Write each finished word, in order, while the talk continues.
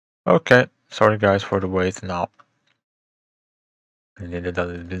Okay, sorry guys for the wait now. I needed a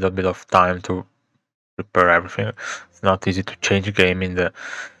little bit of time to prepare everything. It's not easy to change game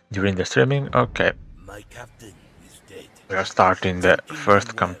during the streaming. Okay. My captain is dead. We are starting the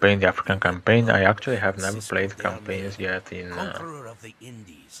first campaign, the African campaign. I actually have never played campaigns yet in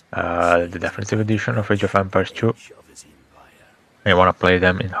the definitive edition of Age of Empires 2. I want to play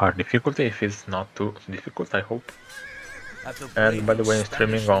them in hard difficulty, if it's not too difficult, I hope. And by the way, I'm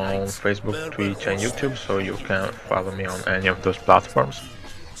streaming on Facebook, Twitch and YouTube, so you can follow me on any of those platforms.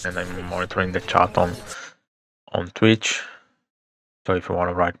 And I'm monitoring the chat on Twitch, so if you want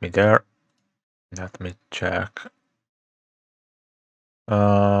to write me there, let me check.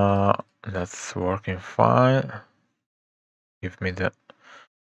 That's working fine. Give me the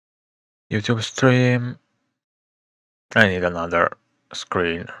YouTube stream. I need another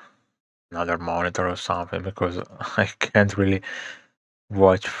screen, another monitor or something, because I can't really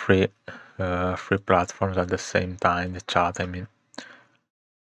watch free platforms at the same time. The chat, I mean.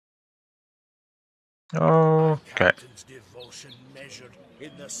 Okay.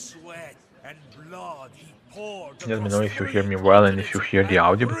 Let me know if you hear me well and if you hear the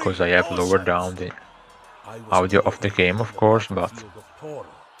audio, because I have lowered down the audio of the game, of course, but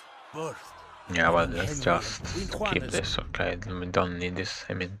yeah, well, let's just keep this, okay? We don't need this,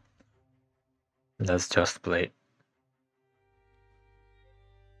 I mean, let's just play.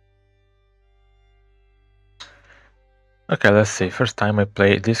 Okay, let's see, first time I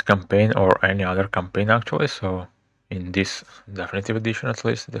play this campaign or any other campaign actually, so in this definitive edition at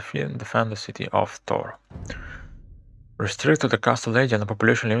least, defend the city of Thor. Restrict to the castle age and a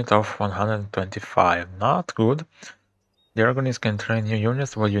population limit of 125, not good. The Argonese can train new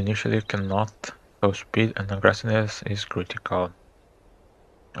units while you initially cannot, so speed and aggressiveness is critical.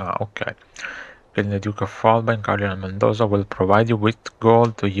 Okay. Killing the Duke of Alba and Cardinal Mendoza will provide you with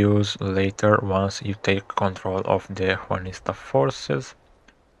gold to use later once you take control of the Juanista forces.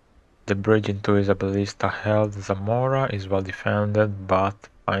 The bridge into Isabelista held Zamora is well defended, but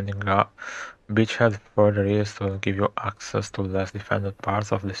finding a beachhead further east will give you access to less defended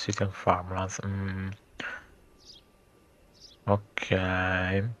parts of the city and farmlands.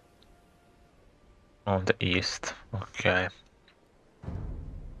 Okay. On the east. Okay.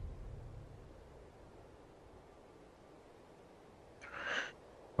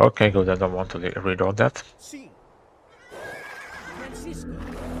 Okay, good. I don't want to read all that.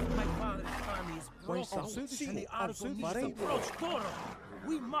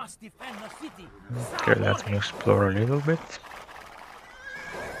 We must defend the city. Okay, let me explore a little bit.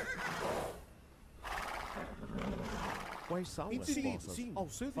 Oh,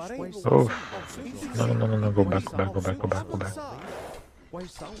 no, go back.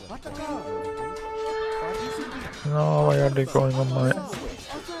 No, why are they going on my...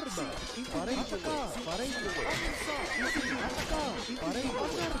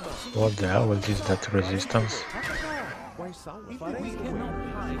 What the hell is that resistance?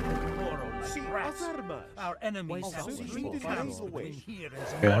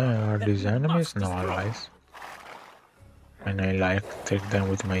 Yeah, are these enemies? No, allies. And I take them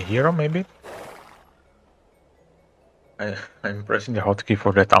with my hero, maybe? I'm pressing the hotkey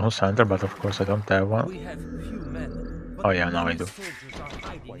for the town center, but of course I don't have one. Oh yeah, now I do.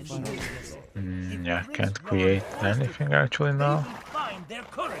 Yeah, can't create anything actually now.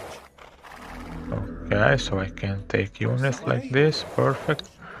 Okay, so I can take units like this, perfect.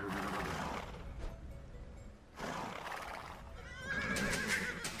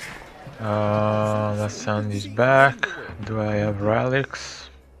 Let's send this back. Do I have relics?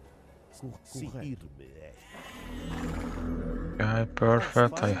 Okay,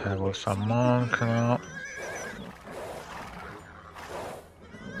 perfect. I have also a monk now.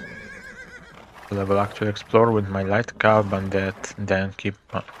 I will actually explore with my light cab and then keep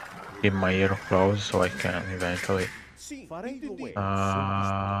my hero close so I can eventually.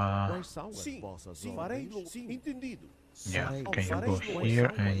 Yeah, can you go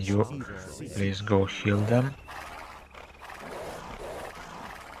here and you please go heal them.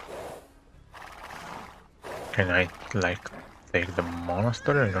 Can I take the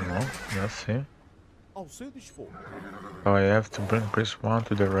monastery? I don't know. Let's see. So I have to bring +1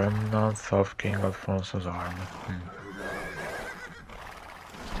 to the remnants of King Alfonso's army.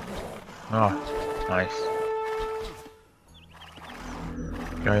 Oh, nice.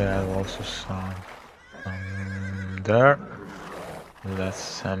 Okay, I have also some there. Let's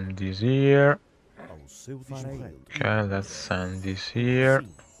send this here. Okay, let's send this here.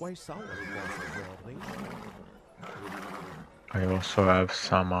 I also have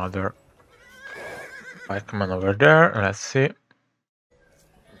some other pikemen over there. Let's see.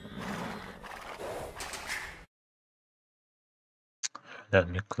 Let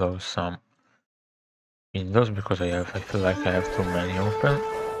me close some windows because I feel like I have too many open.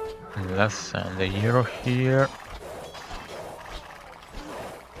 Let's send the hero here.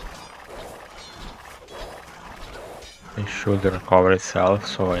 It should recover itself,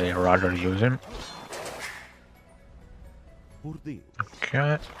 so I rather use him.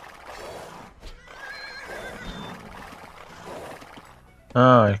 Okay.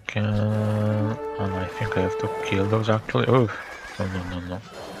 I can... and I think I have to kill those actually. Oh, no.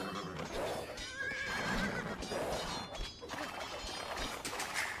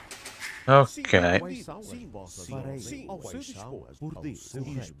 Okay. Quais são as vossas ordens ao seu dispor?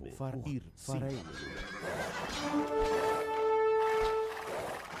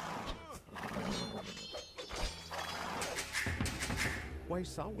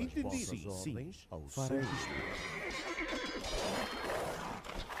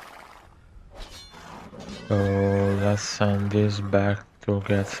 So let's send this back to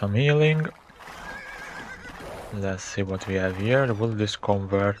get some healing. Let's see what we have here. Will this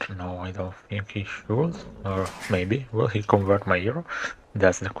convert? No, I don't think he should. Or maybe. Will he convert my hero?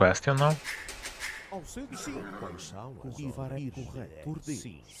 That's the question now. Ao seu dispor, quais são as ordens? Por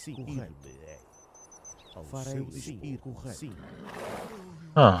sim, farei sim, correto.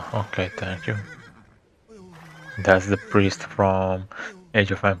 Ah, okay, thank you. That's the priest from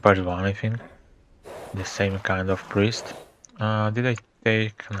Age of Empires 1, I think. The same kind of priest. Did I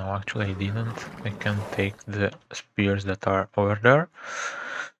take... no, actually I didn't. I can take the spears that are over there.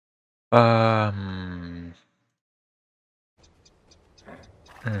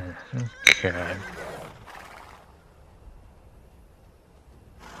 Okay.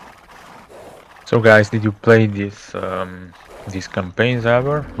 So guys, did you play these campaigns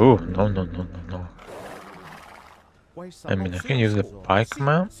ever? Oh, no. I mean, I can use the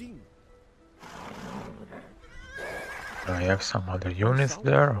pikeman. I have some other units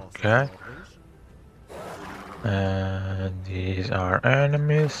there, okay. And these are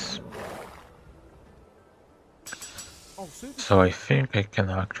enemies. So I think I can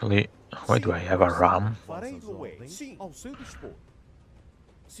actually... why do I have a ram?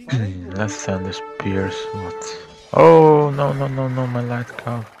 Let's send the spears. What? Oh, no, my light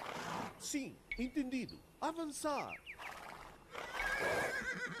cow. Sim, entendido. Avançar.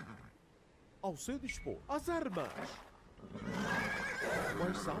 Ao seu dispor. As armas.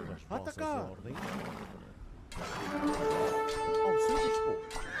 Quais são as vossas ordens? Ao seu dispor.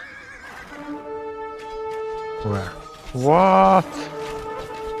 Where? What?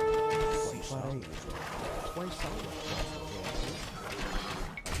 Quais são as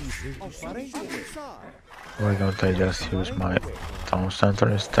vossas ordens? Why don't I just use my town center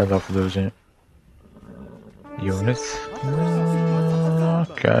instead of losing units?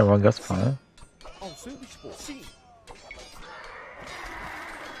 Okay, well that's fine. Ao seu dispor. Sim.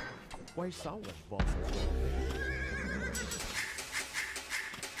 Quais são as vossas ordens?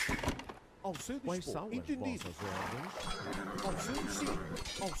 Ao seu dispor. Quais são as vossas ordens? Ao seu sim.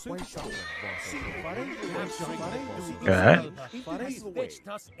 Ao seu quais são as vossas ordens? Okay.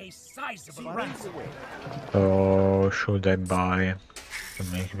 So should I buy to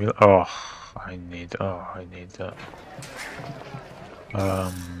make build? Oh, I need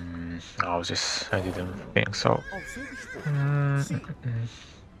houses. I didn't think so.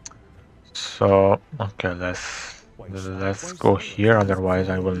 So okay, let's go here. Otherwise,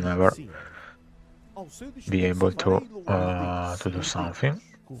 I will never be able to do something.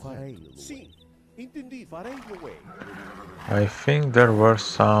 I think there were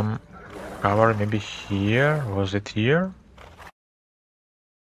some cover, maybe here. Was it here?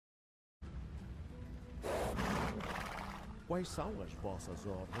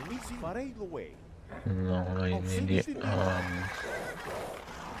 No, I need the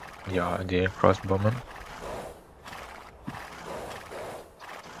yeah, the crossbowman.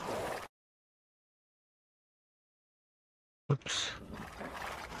 Oops.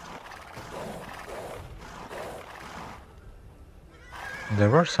 There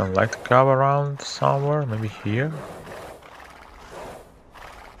were some light cover around somewhere, maybe here.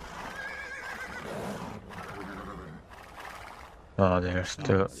 Oh, they're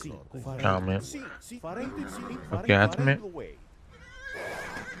still coming to get me.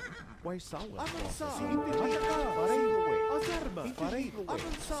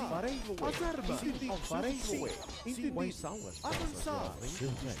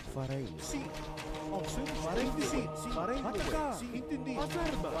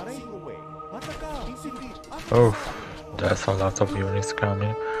 Oh, there's a lot of units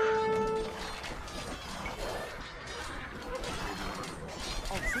coming.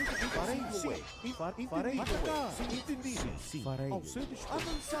 Farei atacar. Entendido. Farei. Ao seu dispor.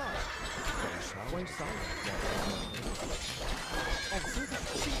 Avançar. Quais são? Ao seu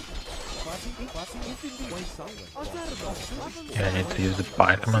dispor. Fácil. Entendido. Quais são? As armas. Yeah, I need to use the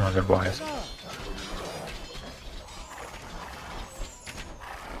pikeman otherwise.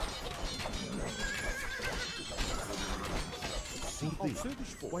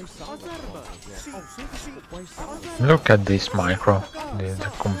 Look at this micro,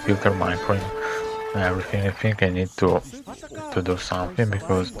 the computer micro and everything. I think I need to do something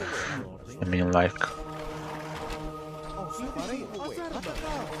because I mean, like,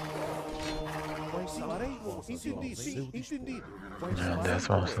 yeah,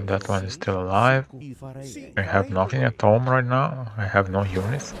 that one is still alive. I have nothing at home right now. I have no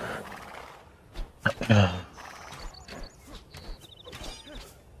units.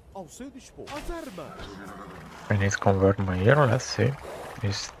 I need to convert my hero, let's see.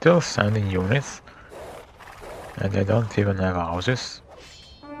 He's still sending units. And I don't even have houses.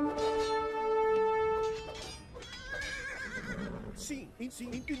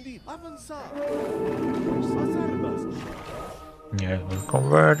 Yeah, we'll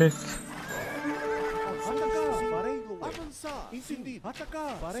convert it.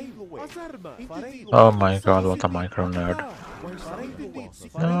 Oh my god, what a micro nerd.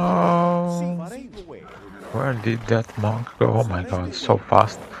 No! Where did that monk go? Oh my god, so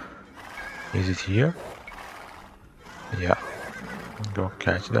fast. Is it here? Yeah. Go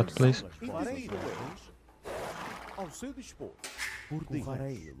catch that, please.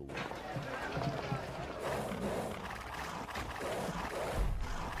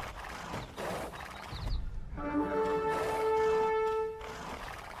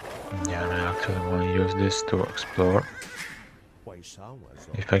 Yeah, I actually want to use this to explore.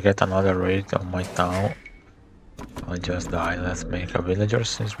 If I get another raid on my town, I'll just die. Let's make a villager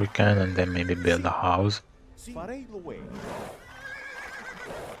since we can, and then maybe build a house.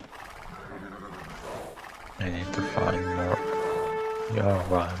 I need to find more. Yeah,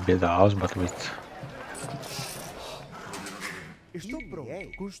 well, build a house, but with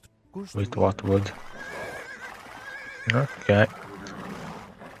what wood? Okay.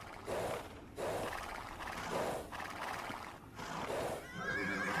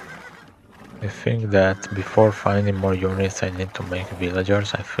 I think that before finding more units I need to make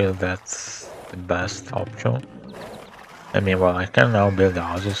villagers. I feel that's the best option. I mean, well, I can now build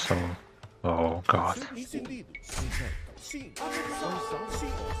houses, so... Oh god.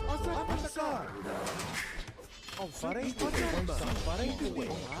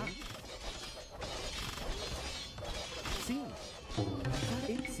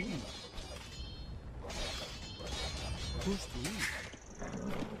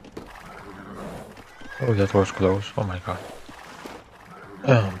 Oh, that was close. Oh my god.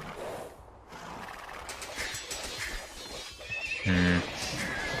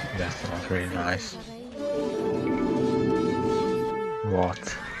 That's not really nice.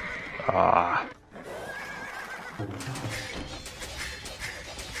 What? Ah.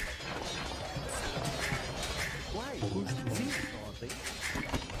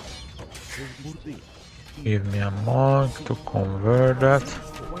 Give me a monk to convert that.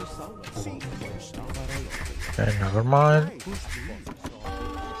 Okay, never mind.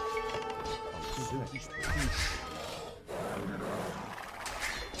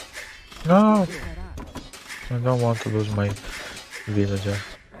 No! I don't want to lose my villager.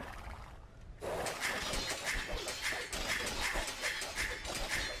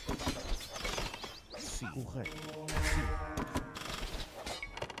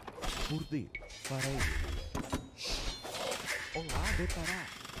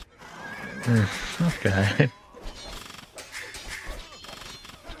 Okay. Okay.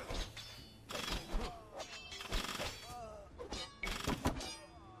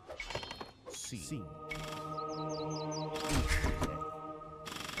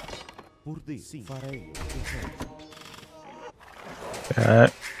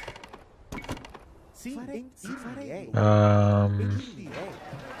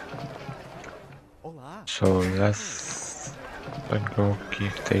 So let's go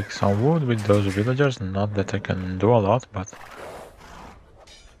take some wood with those villagers. Not that I can do a lot, but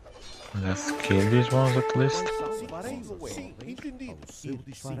let's kill these ones at least.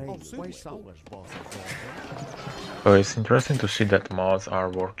 So it's interesting to see that mods are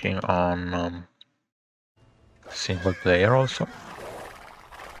working on single player also.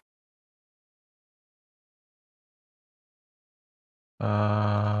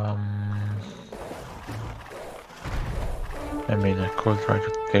 I mean, I could try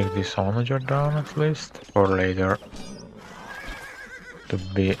to take this onager down at least, or later to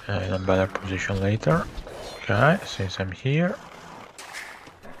be in a better position later. Okay, since I'm here.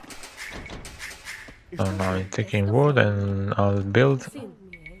 So now I'm taking wood and I'll build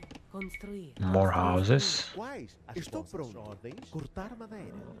more houses. Quais? Estou pronto. Cortar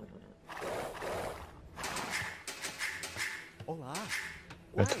madeira. Olá.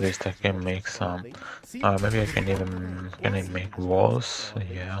 At least I can make some. Maybe I can even make walls.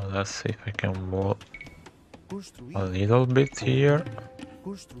 Yeah, let's see if I can wall a little bit here.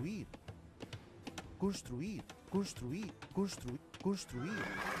 Construir. Construir. Construir. Construir. Construir.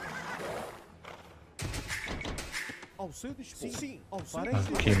 Ao seu dispor. Sim. I'll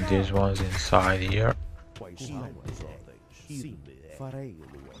keep these ones inside here. Quais são as ordens? Sim. Farei,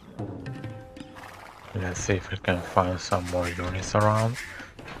 Lua. Let's see if we can find some more units around.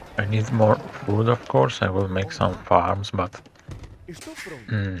 I need more food, of course. I will make some farms, but Estou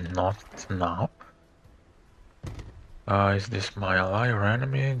pronto. not now. Is this my ally or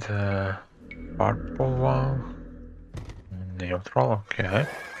enemy? The purple one? Neutral, okay.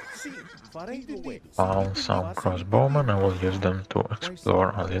 Sim. Farei, Lua. Found some crossbowmen. I will use them to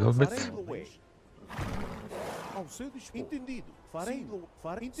explore a little bit. Ao seu dispor. Entendido. Farei, Lua.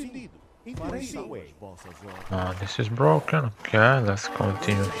 Farei. Entendido. Farei, vossas ordens. This is broken. Okay, let's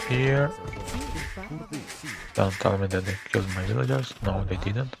continue here. Don't tell me that they killed my villagers. No, they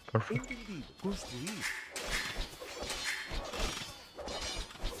didn't. Perfect. Entendido. Construir.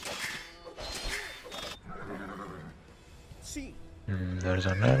 Sim. There's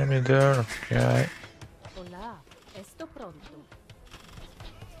an enemy there. Okay. Hola, esto pronto.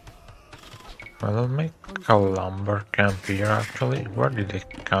 Well, I'll make a lumber camp here actually. Where did they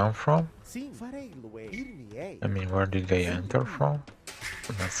come from? Sim. Farei, Lua. Ir-me-ei. I mean, where did they enter from?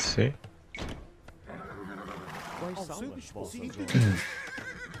 Let's see. Quais são as vossas ordens?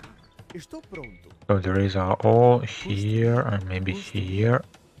 Estou pronto. So there is a hole here and maybe here.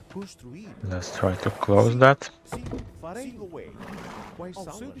 Construir. Let's try to close that. Sim. Farei, Lua. Quais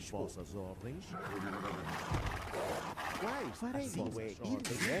são as vossas ordens? Quais? Farei, Lua.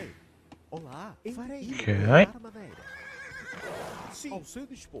 Ir-me-ei. Olá. Farei. Okay. Cortar madeira. Sim. Ao seu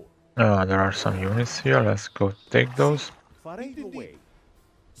dispor. There are some units here. Let's go take those. Farei, Lua.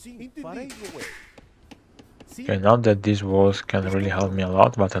 Sim. Farei, Lua. Okay, not that these walls can really help me a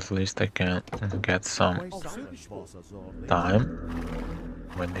lot, but at least I can get some Quais são as vossas ordens? time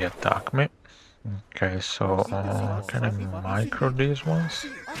when they attack me. Okay, so can I micro these ones?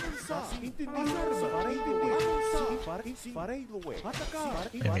 I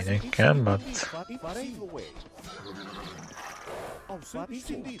mean, I can, but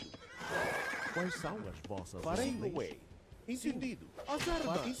Quais são as vossas ordens? Entendido. As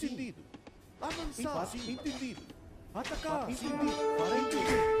armas. Entendido. Avançar. Entendido. Atacar. Entendido. Farei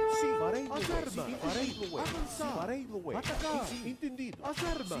Lua. Sim. Farei Lua. As armas. Farei Lua. Avançar. Farei Lua. Atacar. Entendido. As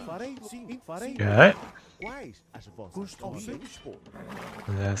armas. Farei Lua. Sim. Farei Lua. okay, Quais as vossas ordens?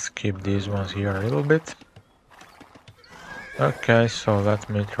 let's keep these ones here a little bit. Okay, so let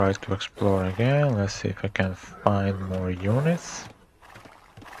me try to explore again. Let's see if I can find more units.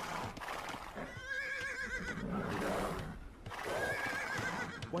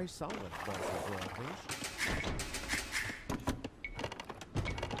 Quais são as vossas ordens?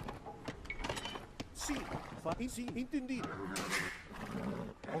 Sim. Sim. Entendido.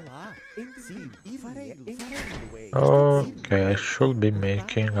 Olá. Entendido. Farei Lua. Okay, I should be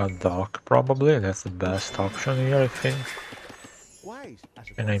making a dock probably. That's the best option here, I think. Quais as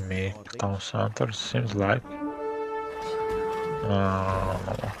Can I vossas make ordens? town center? Seems like.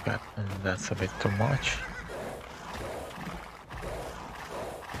 Okay, that's a bit too much.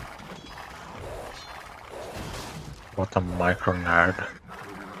 What a micro nerd.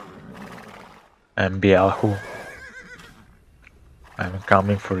 MBL who? I'm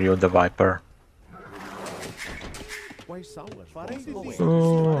coming for you, the Viper. Quais são as vossas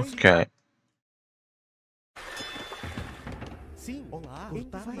ordens? Okay. Sim. Olá.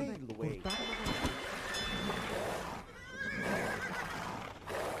 Cortar madeira. Cortar madeira.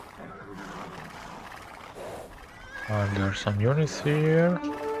 There are some units here.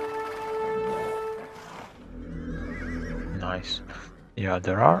 Nice. Yeah,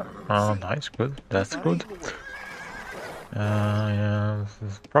 there are. Oh, nice, good. That's good. Yeah,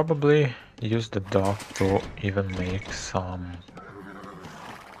 probably use the dock to even make some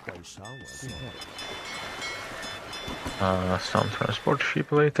Quais são as ordens? some transport ship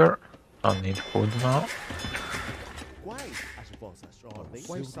later. I'll need food now. Quais as vossas ordens?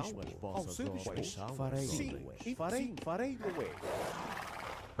 Quais são as vossas ordens? Farei Lua. Farei Lua.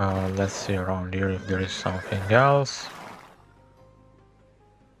 Let's see around here if there is something else.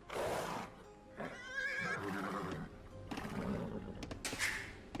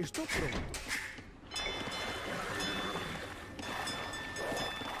 Estou pronto.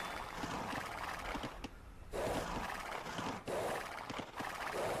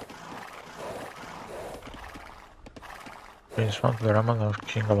 Prince found the remnant of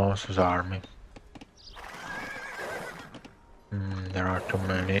King Alonso's army. There are too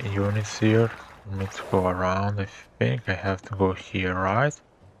many units here for me to go around. I think I have to go here, right?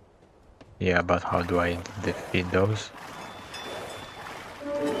 Yeah, but how do I defeat those?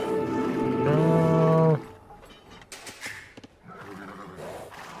 No.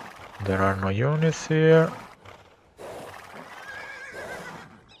 There are no units here.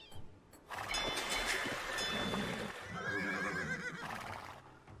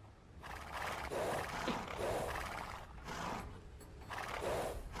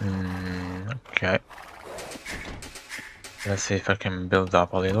 Okay. Let's see if I can build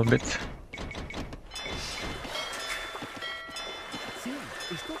up a little bit. Sim,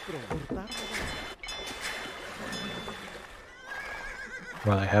 estou pronto.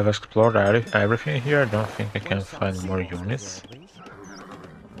 Well, I have explored everything here. I don't think I can find more units.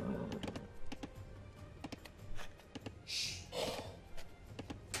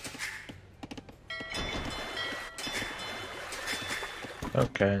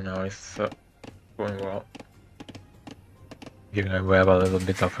 Okay, now it's going well. Here we have a little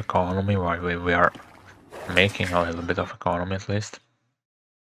bit of economy while we are making a little bit of economy at least.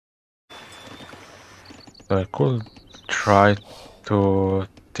 So I could try to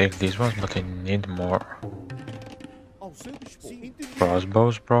take these ones, but I need more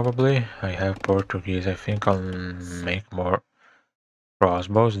crossbows probably. I have Portuguese. I think I'll make more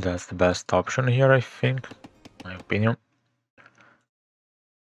crossbows. That's the best option here, I think. My opinion.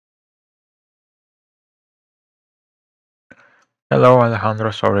 Hello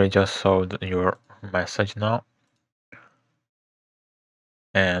Alejandro, sorry I just saw your message now.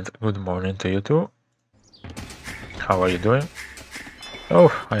 And good morning to you too. How are you doing?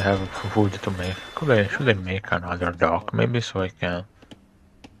 Oh, I have wood to make. Should I make another dock maybe so I can...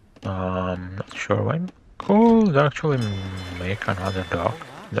 not sure when. Could actually make another dock.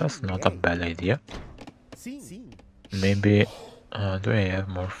 That's not a bad idea. Maybe... do I have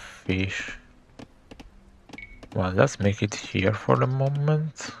more fish? Well, let's make it here for the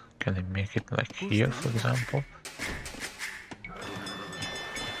moment. Can I make it like here, for example?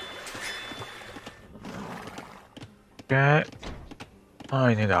 Okay.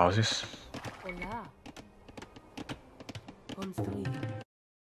 I need houses. Hola. Construir.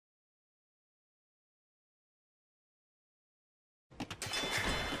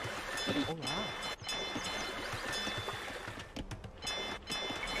 Olá.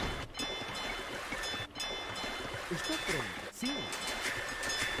 Estou pronto. Sim.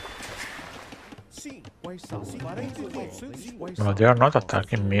 Sim. Quais são? Well, they are not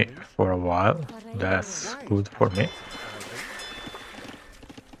attacking me for a while. That's good for me.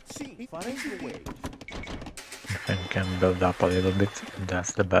 If I can build up a little bit,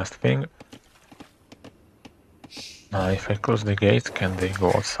 that's the best thing. If I close the gate, can they go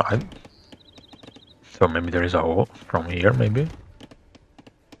outside? So maybe there is a hole from here, maybe?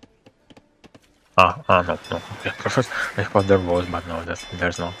 No. Okay, perfect. I thought there was, but no,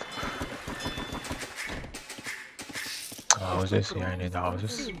 there's not. Houses, yeah, I need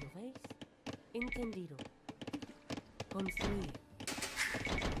houses. Entendido. Construir.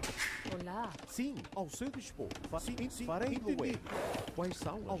 Olá. Sim, ao seu dispor. Farei entendi. Quais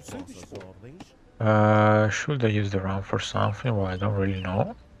são as vossas ordens? Should I use the round for something? Well, I don't really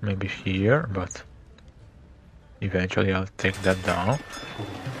know. Maybe here, but eventually I'll take that down.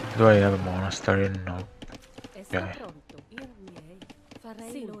 Do I have a monastery? No. Okay.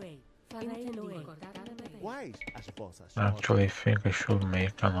 Actually, I think I should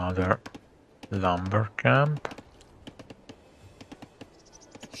make another lumber camp.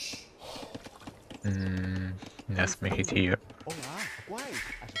 Let's make it here.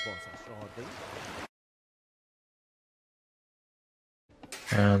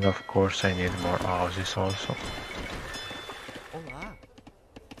 And of course I need more houses also. Olá.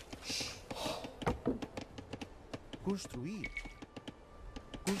 Construir.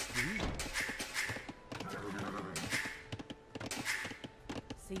 Construir.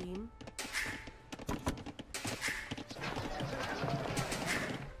 Sim.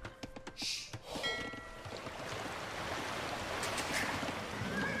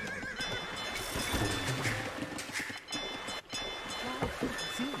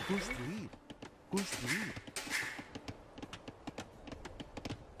 Sim, construir. Construir.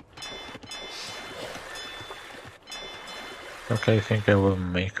 Okay, I think I will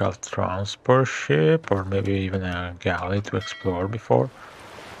make a transport ship or maybe even a galley to explore before.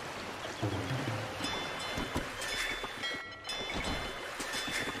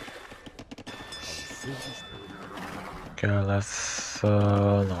 Okay, let's...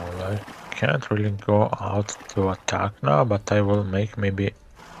 no, I can't really go out to attack now, but I will make maybe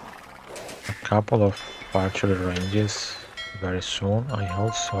a couple of archery ranges very soon. I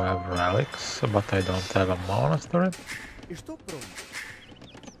also have relics, but I don't have a monastery. Estou pronto.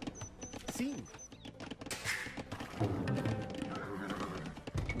 Sim.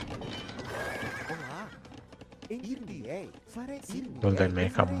 Olá. Entendi. Farei sim. Will they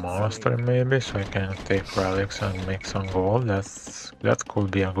make a monastery maybe, so I can take relics and make some gold? That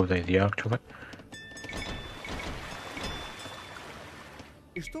could be a good idea actually.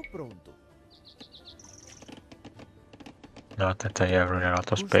 Estou pronto. Not that I have really a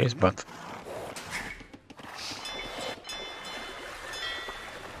lot of space, but...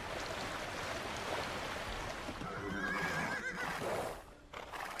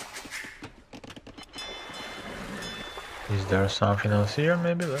 Is there something else here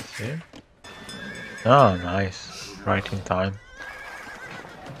maybe? Let's see. Oh, nice. Right in time.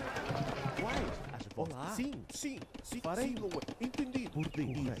 Olá. Sim, sim. Farei. Entendi. Por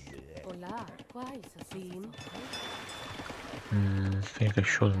dentro. Olá, quais assim? I think I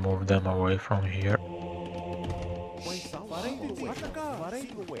should move them away from here. Farei atacar. Farei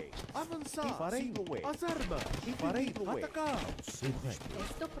avançar. Farei as armas. Farei atacar.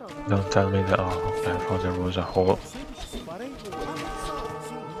 Estou pronto. Don't tell me that... Oh, okay, I thought there was a hole. Farei avançar.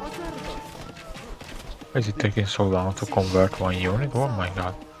 As armas. Why is it taking so long to convert one unit? Oh my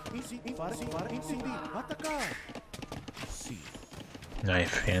god. Atacar. I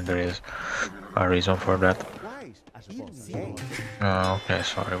think there is a reason for that. Okay,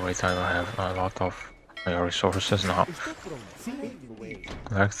 sorry, wait, I don't have a lot of resources now.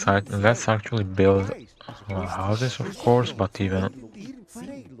 Let's actually build houses, of course, but even...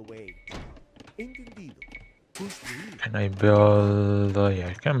 Can I build... yeah,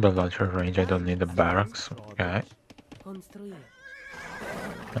 I can build archer range, I don't need the barracks. Okay. Construir.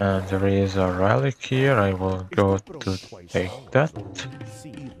 And there is a relic here, I will go to take that.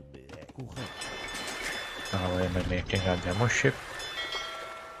 Now am I making a demo ship?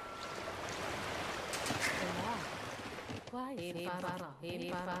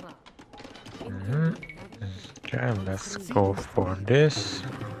 Okay, let's go for this.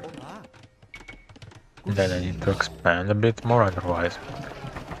 Then I need to expand a bit more, otherwise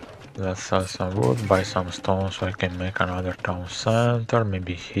let's sell some wood, buy some stone so I can make another town center,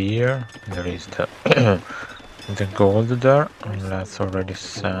 maybe here. There is the the gold there, and let's already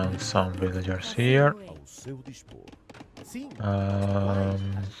send some villagers here.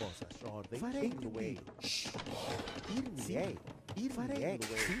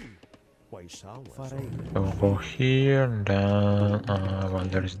 We'll go here, and then well,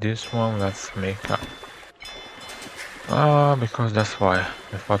 there is this one. Let's make a... because that's why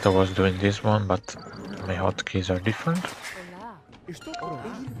I thought I was doing this one, but my hotkeys are different.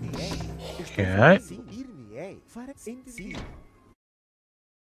 Okay.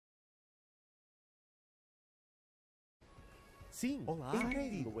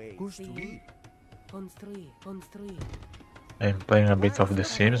 I'm playing a bit of The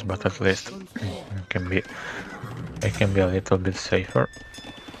Sims, but at least I can be a little bit safer.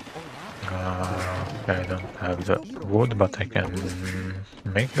 I don't have the wood, but I can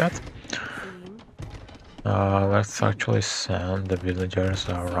make that. Let's actually send the villagers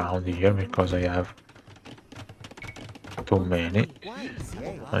around here, because I have too many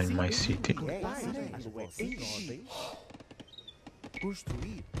in my city.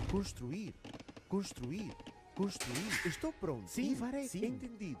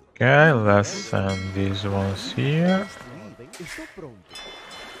 Okay, let's send these ones here.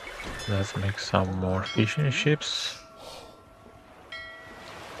 Let's make some more fishing ships.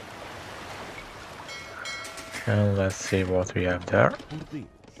 And let's see what we have there.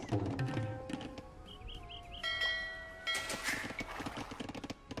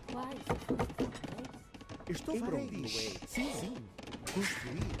 Estou pronto. Sim.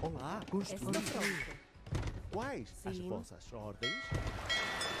 Construir. Olá. Construir. Quais as vossas ordens?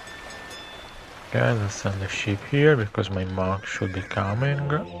 Okay, let's send the ship here, because my monk should be coming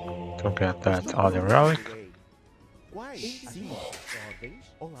to get that other relic. Quais as vossas ordens?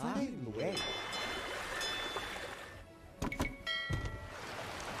 Olá.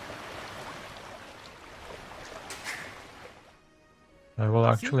 I will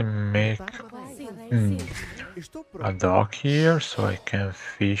actually make a dock here, so I can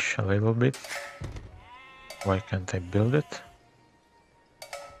fish a little bit. Why can't I build it?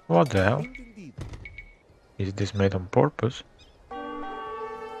 What the hell? Is this made on purpose?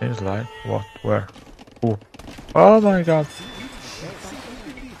 Seems like. What? Where? Who? Oh my god!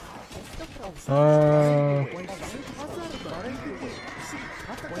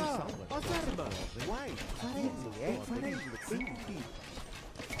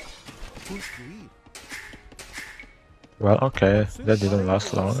 Well, okay, that didn't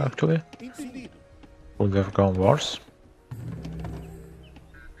last long actually. Would have gone worse.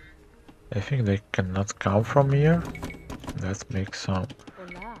 I think they cannot come from here. Let's make some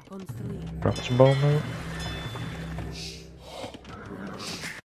Hola, construir. crossbow move.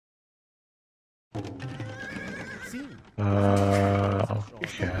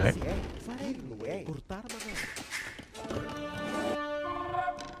 Okay.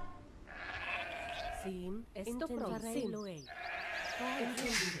 Sim, esto pronto.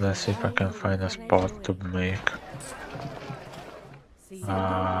 Let's see if I can find a spot to make.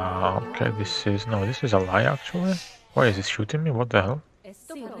 Okay, this is a lie actually. Why is it shooting me? What the hell?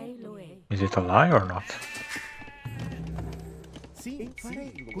 Esto Is it a lie or not?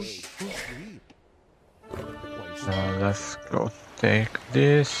 Let's go take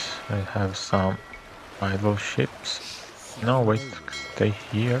this. I have some idle ships. No, wait, stay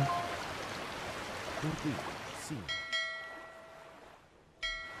here.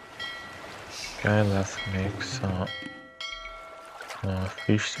 Okay, let's make some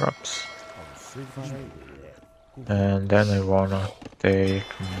fish traps. And then I wanna take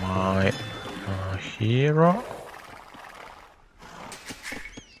my hero.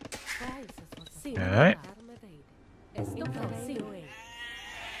 Okay.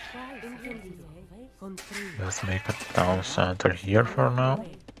 Let's make a town center here for now.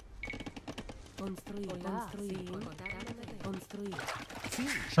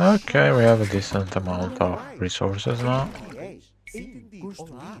 Okay, we have a decent amount of resources now.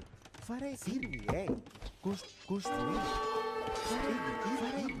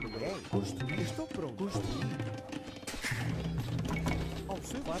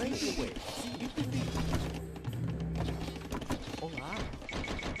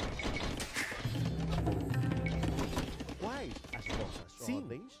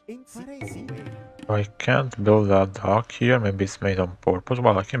 I can't build that dock here, maybe it's made on purpose.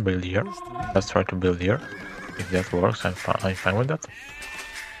 Well, I can build here. Let's try to build here. If that works, I'm fine with that.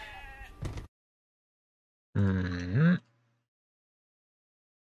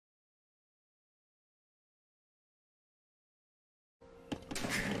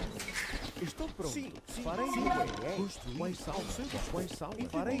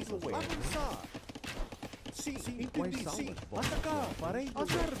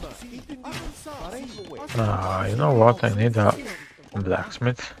 You know what? I need a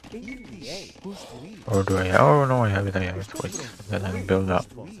blacksmith. Or do I? Oh no, I have it. Wait, then I build a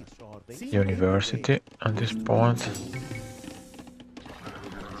university at this point.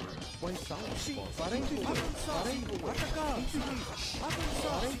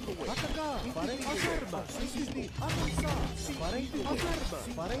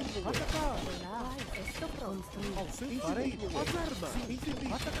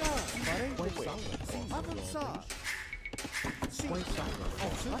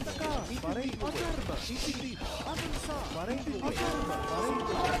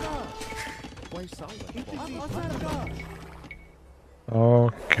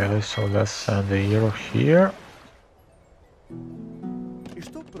 Okay, so let's send the hero here.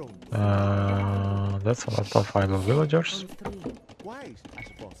 That's a lot of idle villagers.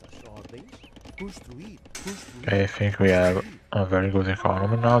 Okay, I think we have a very good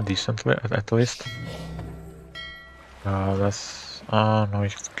economy now, decently at least. Let's... no, we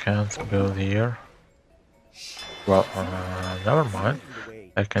can't build here. Well, never mind.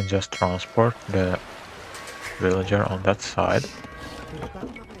 I can just transport the villager on that side.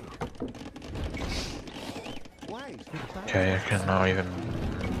 Okay, I can now even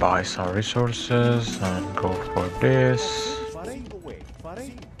buy some resources and go for this.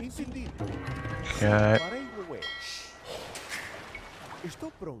 Okay.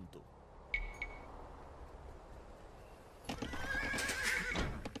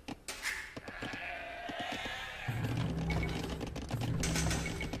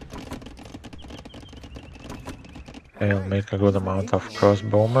 I'll make a good amount of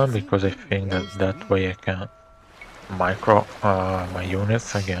crossbowmen because I think that that way I can micro my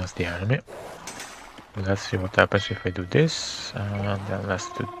units against the enemy. Let's see what happens if I do this, and then let's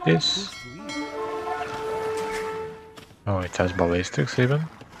do this. Oh, it has ballistics even.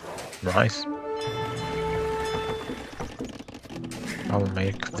 Nice. I'll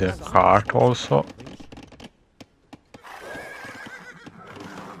make the cart also.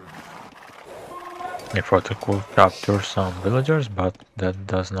 I thought I could capture some villagers, but that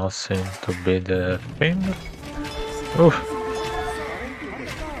does not seem to be the thing. Oof.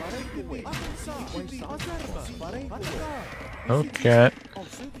 Okay.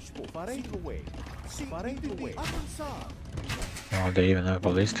 Farei no way. Avançar. Oh, they even have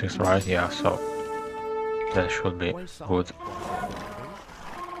ballistics, right? Yeah, so that should be good.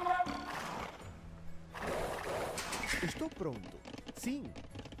 Estou pronto. Sim.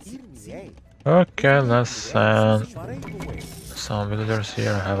 Ir-me-ei. Okay, let's send Farei no way. some villagers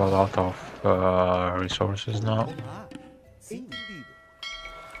here. I have a lot of resources now. Olá. Entendido.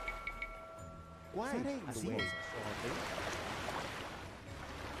 Farei no way.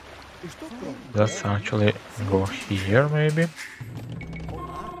 Estou pronto. Let's actually go here, maybe.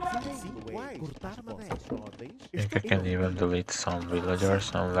 I think I can even delete some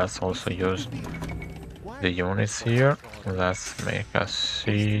villagers, and let's also use the units here. Let's make a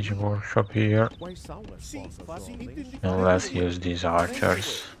siege workshop here, and let's use these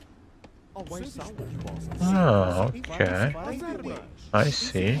archers. Oh, okay. I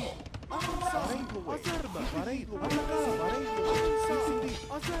see.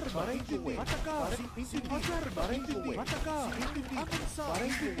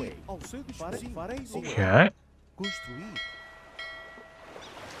 Okay.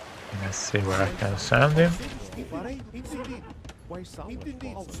 Let's see where I can send him.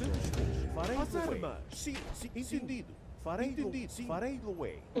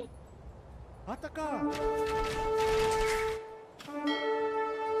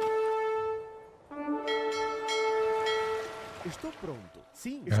 Estou pronto.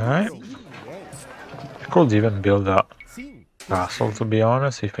 Sim. Okay. I could even build a castle, to be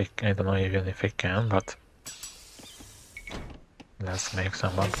honest, if I don't know even if I can, but let's make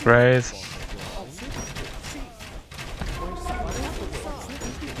some upgrades.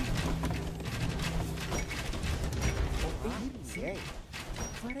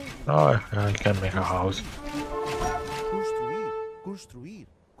 Oh, I can make a house.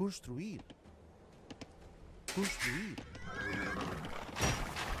 Construir.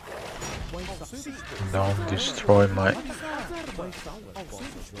 Don't destroy my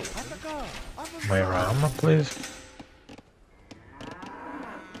Rama, please.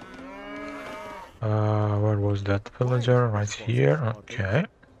 Where was that villager? Right here. Okay.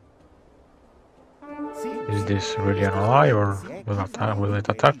 Is this really an ally, or will it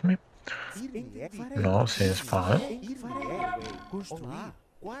attack me? No, seems fine.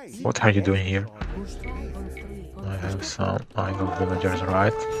 What are you doing here? I have some idle villagers,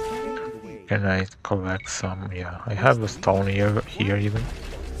 right? Can I collect some? Yeah, I have a stone here even.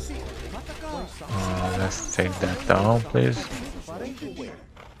 Let's take that down, please.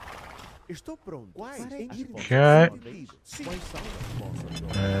 Okay.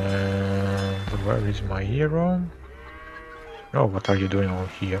 And where is my hero? Oh, what are you doing over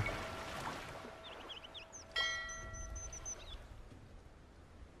here?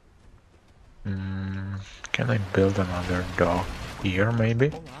 Can I build another dock here,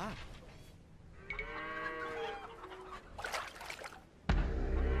 maybe?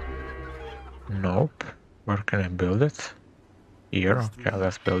 Nope. Where can I build it? Here. Okay,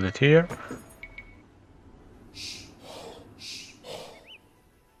 let's build it here.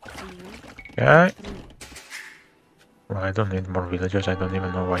 Okay. Well, I don't need more villagers. I don't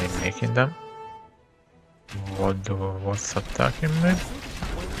even know why I'm making them. What's attacking me?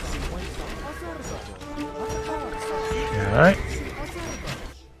 Okay.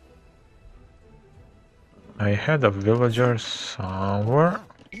 I had a villager somewhere.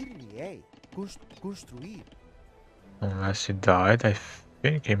 Unless he died. I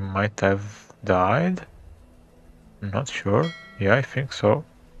think he might have died. I'm not sure. Yeah, I think so.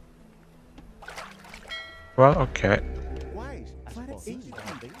 Well, okay.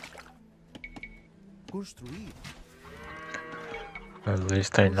 At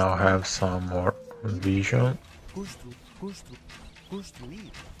least I now have some more vision.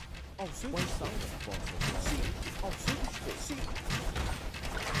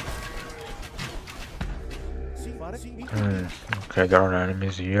 Okay, there are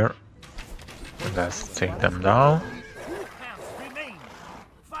enemies here. Let's take them down.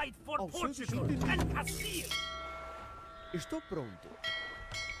 Fight for Portugal and Castile. Estou pronto.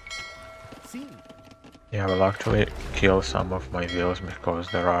 Sim. Yeah, I will actually kill some of my villas because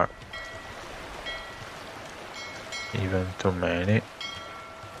there are even too many.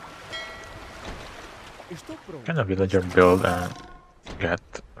 Can a villager build and get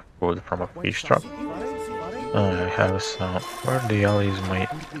food from a fish trap? I have some. Where the hell is my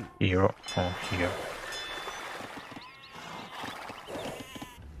hero? Oh, here.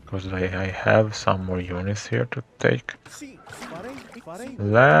 Because I have some more units here to take.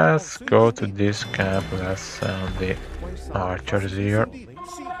 Let's go to this camp. Let's send the archers here.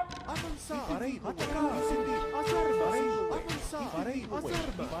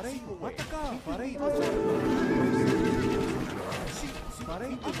 Farei.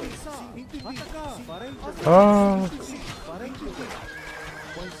 Farei. Atacar. Farei. Oh, Farei.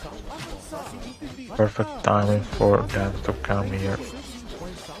 perfect timing for them to come here.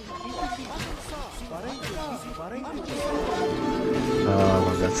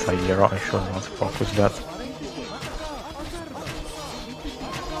 Well, that's a hero. I should not focus that.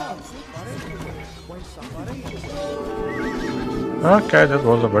 Okay, that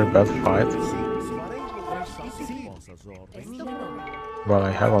was a very bad fight. Well,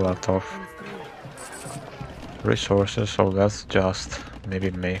 I have a lot of resources, so let's just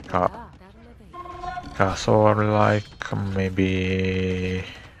maybe make a castle or like maybe...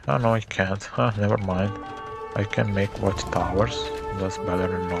 Oh no, I can't. Huh, never mind. I can make watchtowers. That's better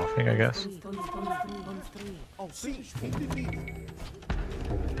than nothing, I guess.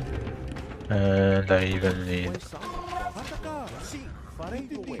 And I even need...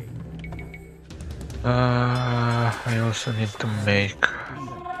 I also need to make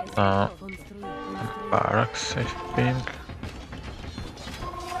barracks, I think.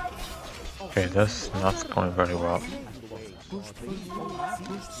 Okay, that's not going very well.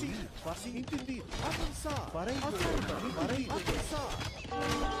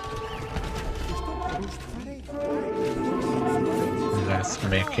 Let's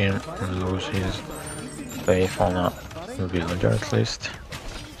make him lose his faith on a villager at least.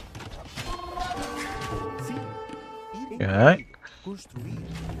 Okay.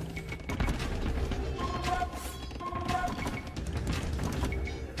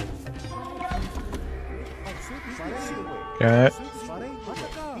 Okay.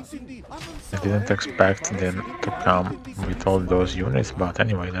 I didn't expect them to come with all those units, but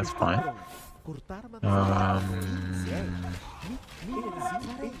anyway, that's fine.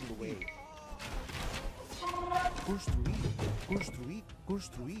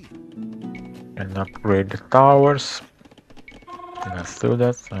 And upgrade the towers. Let's do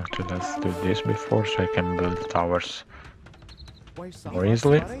that. Actually, let's do this before so I can build the towers more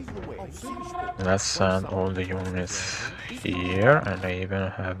easily. Let's send all the units here, and I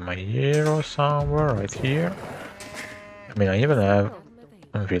even have my hero somewhere right here. I mean, I even have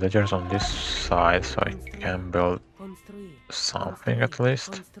villagers on this side, so I can build something at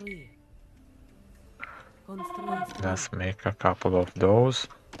least. Let's make a couple of those.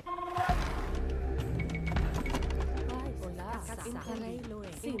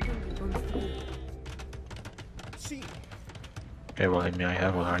 Okay, well, I mean, I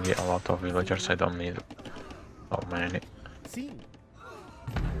have already a lot of villagers, I don't need so many.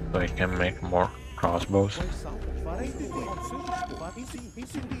 So I can make more crossbows.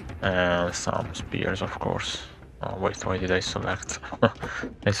 And some spears, of course. Oh wait, why did I select?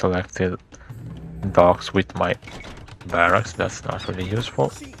 I selected dogs with my barracks, that's not really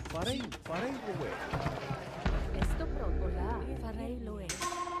useful.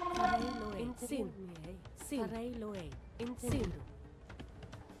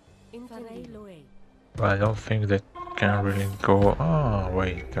 But I don't think they can really go... Oh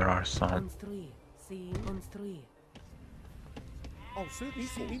wait, there are some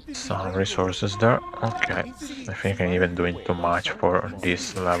resources there. Okay, I think I'm even doing too much for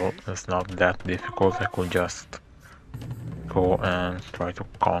this level. It's not that difficult. I could just go and try to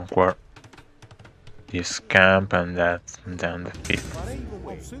conquer this camp and then defeat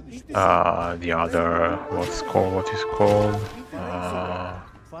the other what is called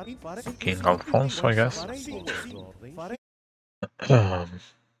King Alfonso, I guess.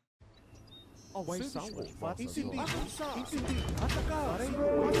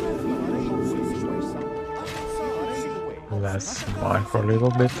 Let's mine for a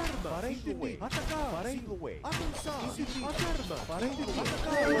little bit.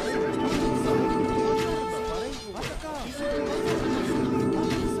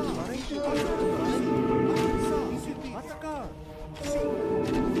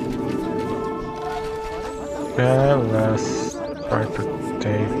 Okay, let's try to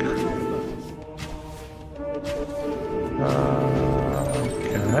take...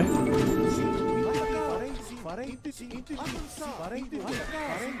 okay.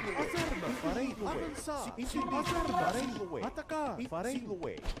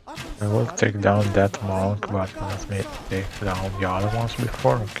 I will take down that monk, but let me take down the other ones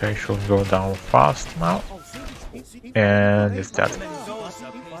before. Okay, should go down fast now. And it's that.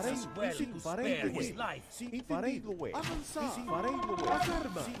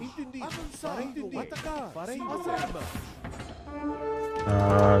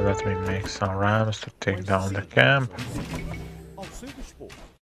 Let me make some rams to take down the camp.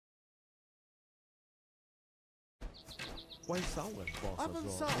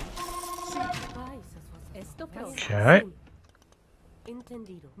 Esto Okay.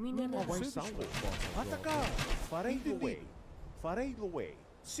 Entendido. Ao seu dispor. Atacar! Farei lo way.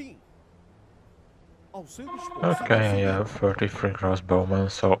 Sim. Ao seu dispor. Okay, I have 33 crossbowmen,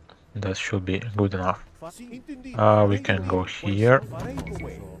 so that should be good enough. Entendido. We can go here. Farei lo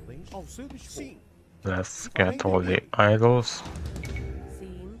way. Ao seu dispor. Sim. Let's get all the idols.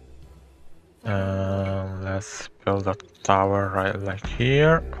 Sim. And let's build a tower right like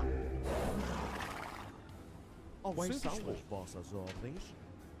here. Quais são as vossas ordens?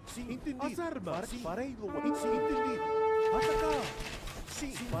 Sim, entendido. As armas. Farei lo way. Sim, entendido. Atacar.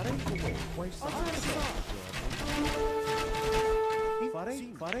 Sim, farei lo way. Quais são as ordens?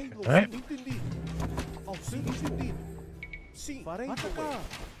 Farei lo way. Entendido. Ao seu entendido. Sim, farei lo way.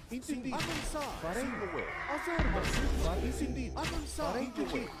 Entendido. Avançar. Farei lo way. As armas. Entendido. Avançar. Farei lo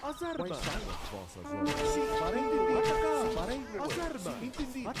way. As armas. Quais são as vossas ordens? Sim, farei lo way. Atacar. Farei lo way. As armas.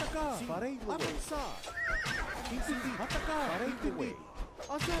 Entendido. Atacar. Farei lo way. Avançar. Entendido. Atacar. Farei lo way.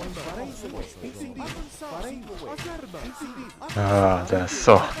 As armas. Farei lo way. Entendido. Avançar. Farei lo way. As armas. Entendido. Ah, that's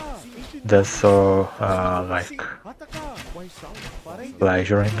so like Atacar. Quais são? Farei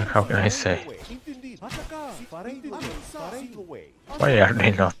pleasuring, how can I say? entendido. Atacar. Farei lo way. Farei lo way. Why are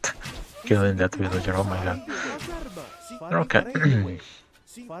they not killing that villager? Oh my god. Okay.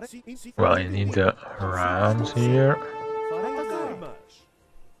 Well, I need the rams here. Farei as armas.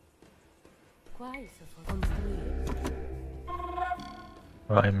 Quais construir?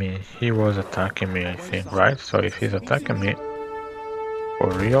 Well, I mean, he was attacking me, I think, right? So if he's attacking me for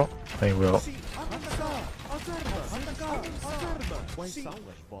real, I will.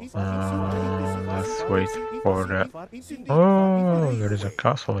 Let's wait for the. Oh, there is a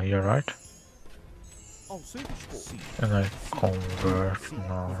castle here, right? And I convert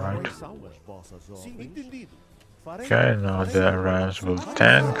now, right? Okay, now the rams will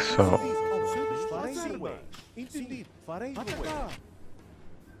tank, so.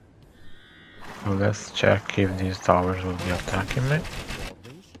 So let's check if these towers will be attacking me.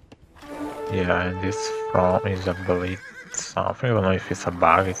 Yeah, and this from is a bleed something. I don't know if it's a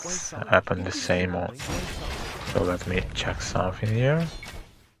bug, it's happened the same on. So let me check something here.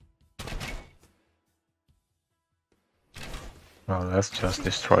 Well, let's just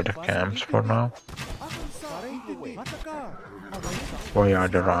destroy the camps for now. Where are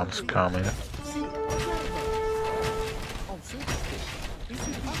the rams coming?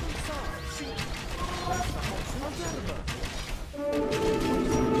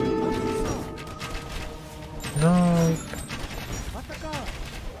 No.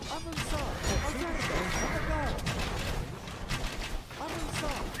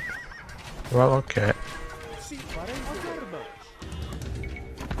 Well, okay.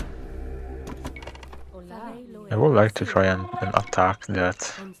 I would like to try and attack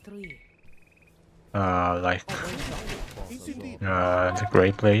that, like, the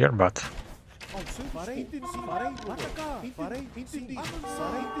great player, but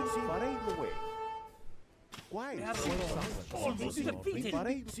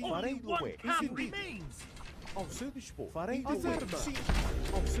Ao seu dispor. Farei as armas.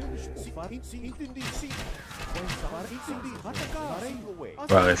 Ao seu dispor. Entendi. Sim.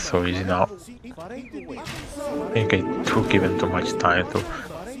 well, it's so easy now. I think I took even too much time to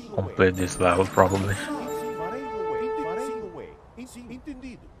complete this level, probably.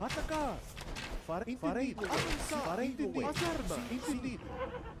 Entendido. Atacar. Farei as armas. Entendido.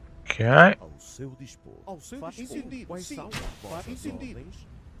 Okay. Ao seu dispor. Ao seu dispor. Quais são as ordens?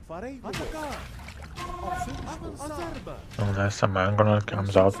 Farei atacar. Unless a mangonel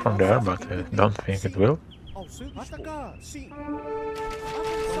comes out from there, but I don't think it will.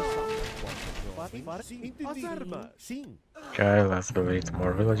 Okay, let's delete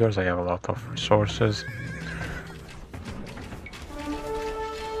more villagers. I have a lot of resources.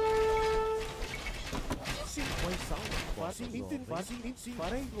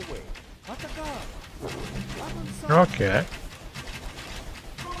 Okay.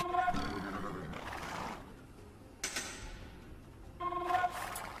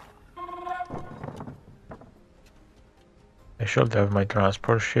 I should have my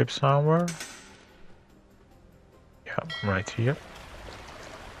transport ship somewhere. Yeah, right here.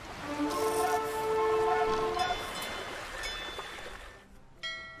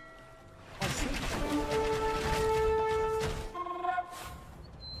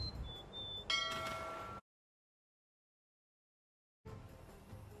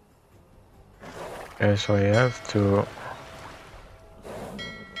 Okay, so I have to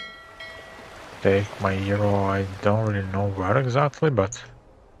take my hero. I don't really know where exactly, but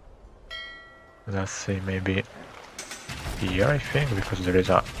let's see, maybe here, I think, because there is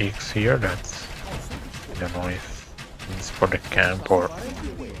a X here that's... I don't know if it's for the camp or...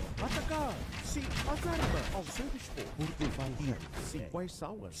 Atacar! Sim, as armas ao seu dispor. Por devagar. Sim, quais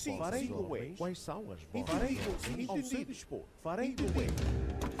são as vossas ordens? Quais são as vossas ordens? Ao seu dispor. Farei do bem.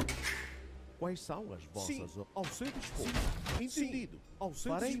 Quais são as vossas ordens? Ao seu dispor. Entendido. Ao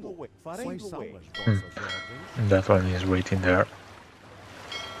seu dispor. Farei do bem. Quais são as vossas ordens? That one is waiting there.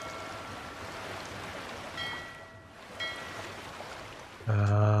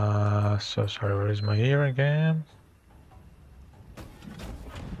 So sorry, where is my ear again?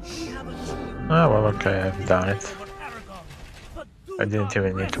 Ah, well, okay, I've done it. I didn't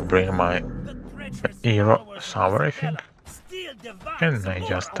even need to bring my hero somewhere, I think. Can I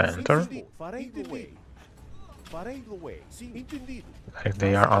just enter? Farei do bem. Farei do bem. Sim, entendido. Like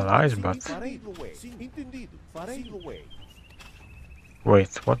they are allies, but... Farei do bem. Sim, entendido. Farei do bem.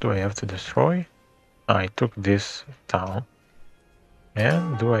 Wait, what do I have to destroy? I took this town.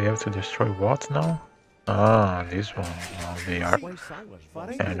 And do I have to destroy what now? Ah, this one. Now they are Quais são as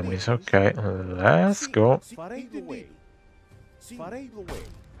vossas enemies. Okay, let's go. Farei do bem. Farei do bem.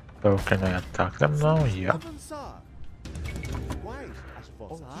 So can I attack them now? Yeah. Avançar. Quais as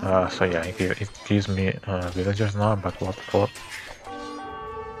vossas So yeah, it gives me villagers now, but what for?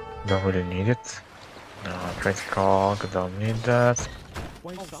 Don't really need it. Critical, don't need that.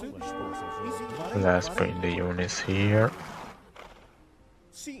 Quais são as vossas ordens? Let's bring the units here.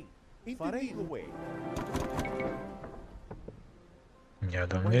 Sim, farei do bem. Yeah,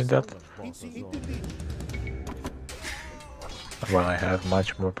 don't need that. Entendido. Well, I have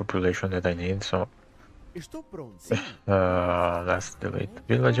much more population that I need, so Estou pronto. Sim. let's delete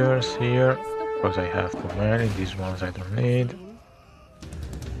villagers here, because I have too many. These ones I don't need.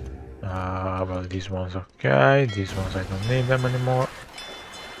 Well, these ones okay, these ones I don't need them anymore.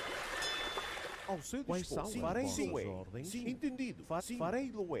 Ao seu dispor. Farei do bem. Sim, entendido. Farei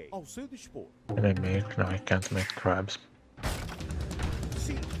do bem. Ao seu dispor. Can I make? No, I can't make crabs.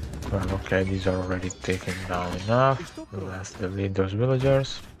 Sim. Well, okay, these are already taken down enough. Let's delete those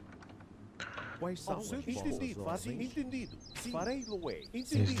villagers. Quais são as vossas ordens? Entendido. Farei do bem.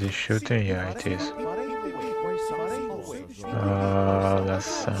 Is this shooting? Yeah, it is. Farei do bem. Quais são as vossas ordens? Let's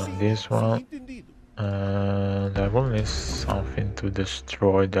send this one. Entendido. And I will need something to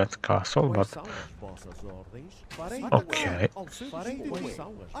destroy that castle, but Quais são as vossas ordens? Farei okay. ao seu dispor. Quais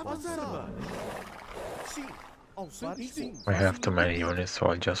são as vossas ordens? Sim. Ao seu dispor. I have too many units, so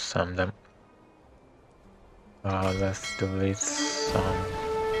I'll just send them. Let's delete some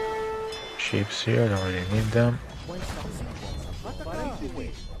ships here, don't really need them. Quais são as vossas ordens? Farei do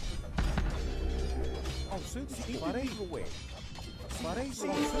bem. Ao seu dispor. Farei do bem. Farei do bem. Ao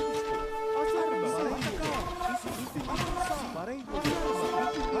seu dispor. As armas. Farei do bem. Entendido. Farei do bem.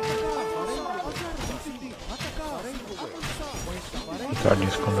 Atacar. Farei do bem. Quais são? Farei do bem. Torni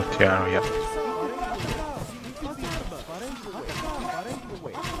scondottiero, yeah.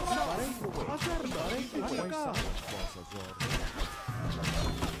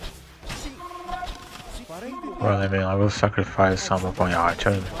 Well, I mean, I will sacrifice some of my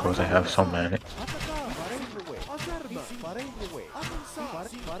archers because I have so many.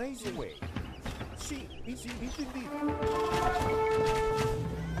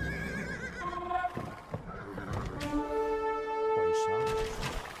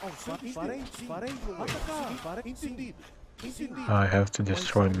 I have to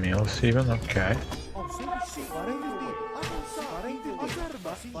destroy mills even, okay.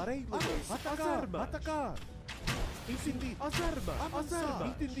 Atacar! Entendido. As armas!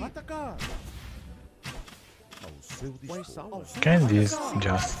 Entendido. Atacar! Ao seu dispor. Can this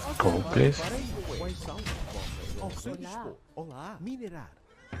just go, please? Quais são as vossas? Ao seu dispor. Olá. Minerar.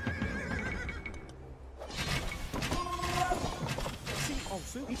 Sim, ao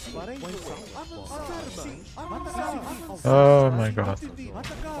seu dispor. Quais são as vossas? Armas. Oh my god.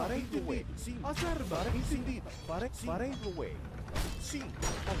 Atacar. Farei do way. Sim. As armas. Entendido. Farei do way. Sim.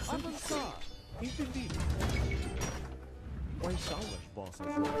 Ao seu dispor. Entendido. Quais são as vossas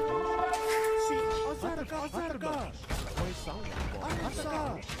ordens? Sim, as armas. Quais são as vossas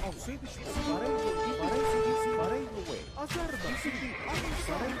ordens? Ao seu dispor. Farei do way. As armas. Entendido.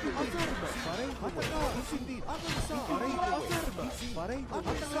 Farei do way. As armas. Farei do way. Atacar. Entendido. Avançar. Farei do way. As armas. Farei do way.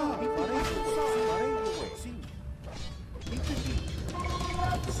 Atacar. Farei do way. Sim. Entendido.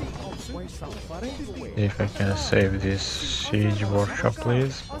 Sim, ao seu quais são? Farei do way. If I can save this siege workshop,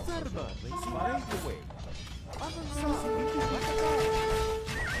 please. As armas. Farei do way.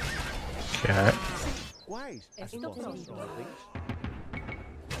 Okay. Quais as Estou vossas pronto. ordens?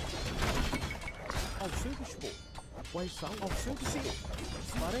 Ao seu dispor. Quais são? Ao seu dispor.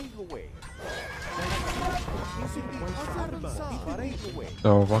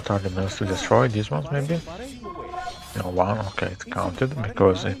 So what are the mills to destroy? These ones maybe? No, one. Okay, it counted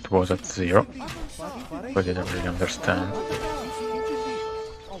because it was at 0. I didn't really understand.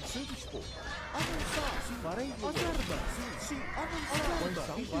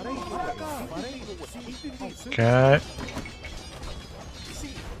 Okay. I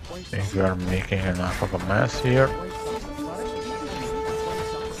think we are making enough of a mess here.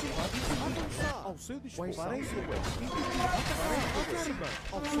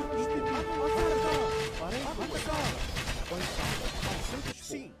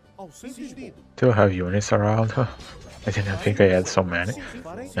 Still have units around. I didn't think I had so many.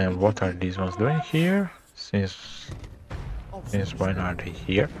 And what are these ones doing here? Since when are they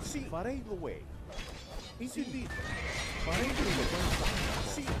here?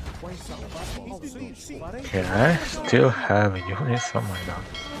 Okay, I still have units. Oh my god.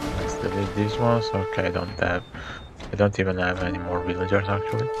 Let's delete these ones. Okay, I don't even have any more villagers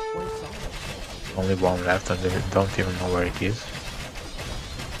actually. Only one left and they don't even know where it is.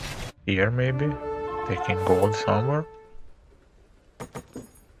 Here maybe? Taking gold somewhere.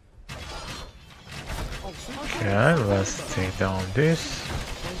 Okay, let's take down this.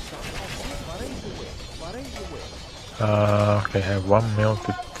 Okay, I have 1 mill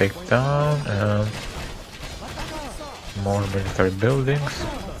to take down and more military buildings.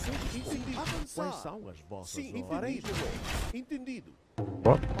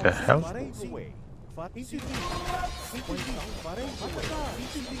 What the hell?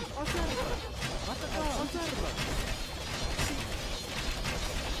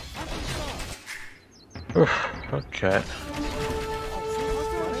 Oof, okay.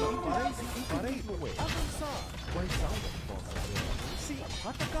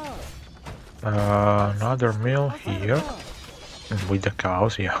 Another mill here. And with the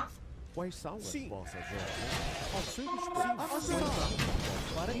cows, yeah.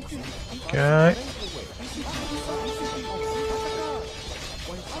 Okay.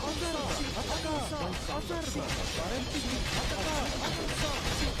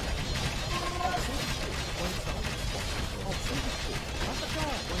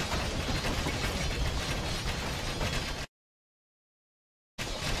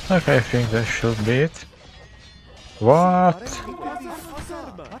 Okay, I think that should be it. What?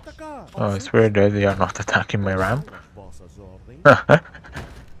 Oh, it's weird that they are not attacking my ram.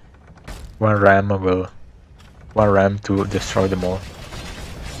 One ram to destroy them all.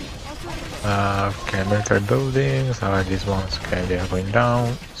 Okay, military buildings. These ones. Okay, they are going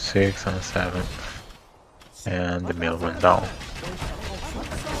down. 6 and 7, and the mill went down.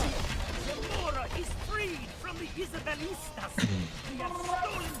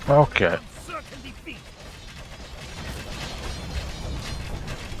 Okay.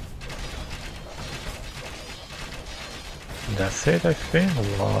 That's it, I think.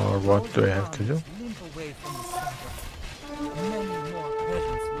 Or what do I have to do? Many more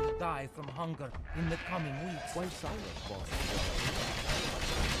peasants will die from hunger in the coming weeks.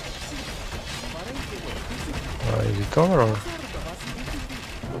 Is it over or?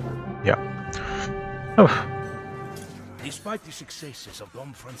 Yeah. Oh. Despite the successes of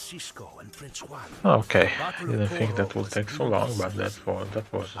Don Francisco and Prince Juan, Okay, didn't think that would take so long, but that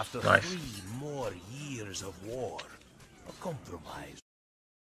was after nice. 3 more years of war, a compromise.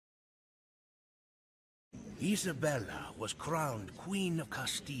 Isabella was crowned Queen of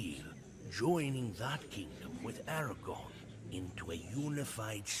Castile, joining that kingdom with Aragon into a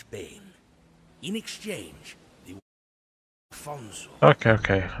unified Spain. In exchange, the Alfonso.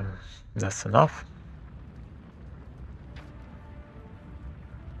 Okay, that's enough.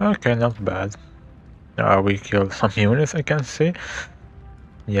 Okay, not bad. We killed some units, I can see.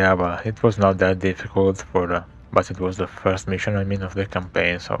 Yeah, but it was not that difficult but it was the first mission, I mean, of the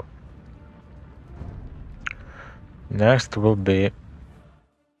campaign, so. Next will be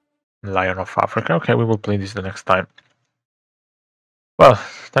Lion of Africa. Okay, we will play this the next time. Well,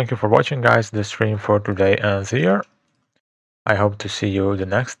 thank you for watching, guys. The stream for today ends here. I hope to see you the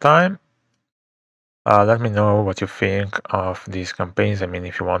next time. Let me know what you think of these campaigns. I mean,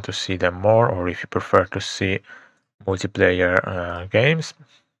 if you want to see them more or if you prefer to see multiplayer games.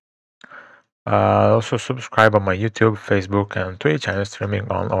 Also subscribe on my YouTube, Facebook, and Twitch. I'm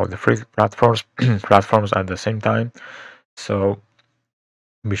streaming on all the free platforms at the same time. So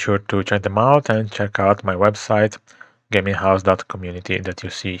be sure to check them out and check out my website, gaminghouse.community, that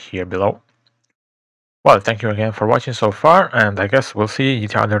you see here below. Well, thank you again for watching so far, and I guess we'll see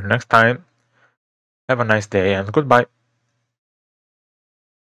each other next time. Have a nice day and goodbye.